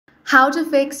How to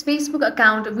fix Facebook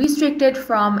account restricted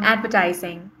from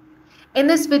advertising. In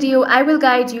this video, I will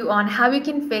guide you on how you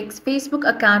can fix Facebook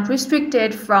account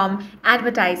restricted from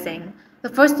advertising. The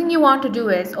first thing you want to do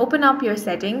is open up your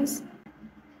settings,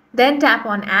 then tap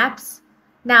on apps.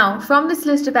 Now, from this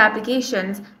list of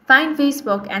applications, find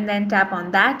Facebook and then tap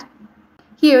on that.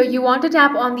 Here, you want to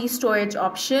tap on the storage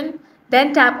option,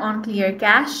 then tap on clear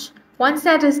cache. Once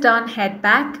that is done, head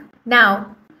back.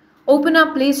 Now, open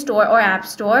up Play Store or App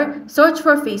Store, search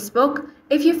for Facebook.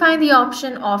 If you find the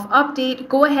option of update,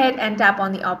 go ahead and tap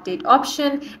on the update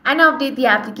option and update the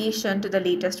application to the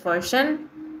latest version.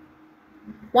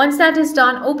 Once that is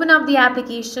done, open up the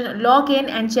application, log in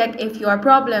and check if your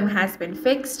problem has been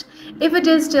fixed. If it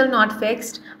is still not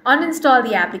fixed, uninstall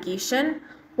the application.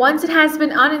 Once it has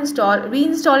been uninstalled,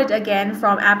 reinstall it again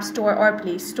from App Store or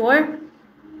Play Store.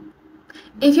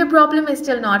 If your problem is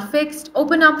still not fixed,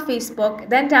 open up Facebook,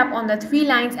 then tap on the three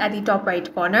lines at the top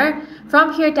right corner.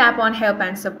 From here, tap on Help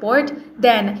and Support.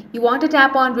 Then you want to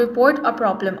tap on Report a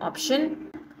Problem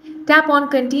option. Tap on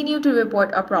Continue to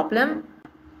report a problem.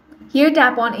 Here,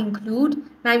 tap on Include.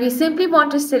 Now you simply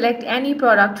want to select any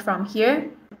product from here.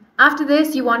 After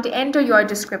this, you want to enter your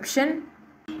description.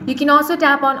 You can also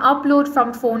tap on Upload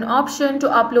from Phone option to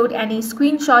upload any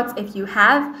screenshots if you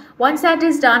have. Once that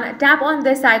is done, tap on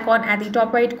this icon at the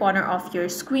top right corner of your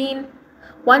screen.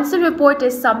 Once the report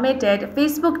is submitted,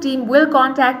 Facebook team will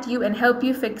contact you and help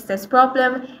you fix this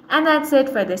problem. And that's it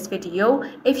for this video.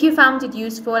 If you found it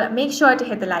useful, make sure to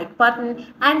hit the like button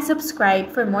and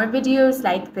subscribe for more videos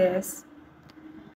like this.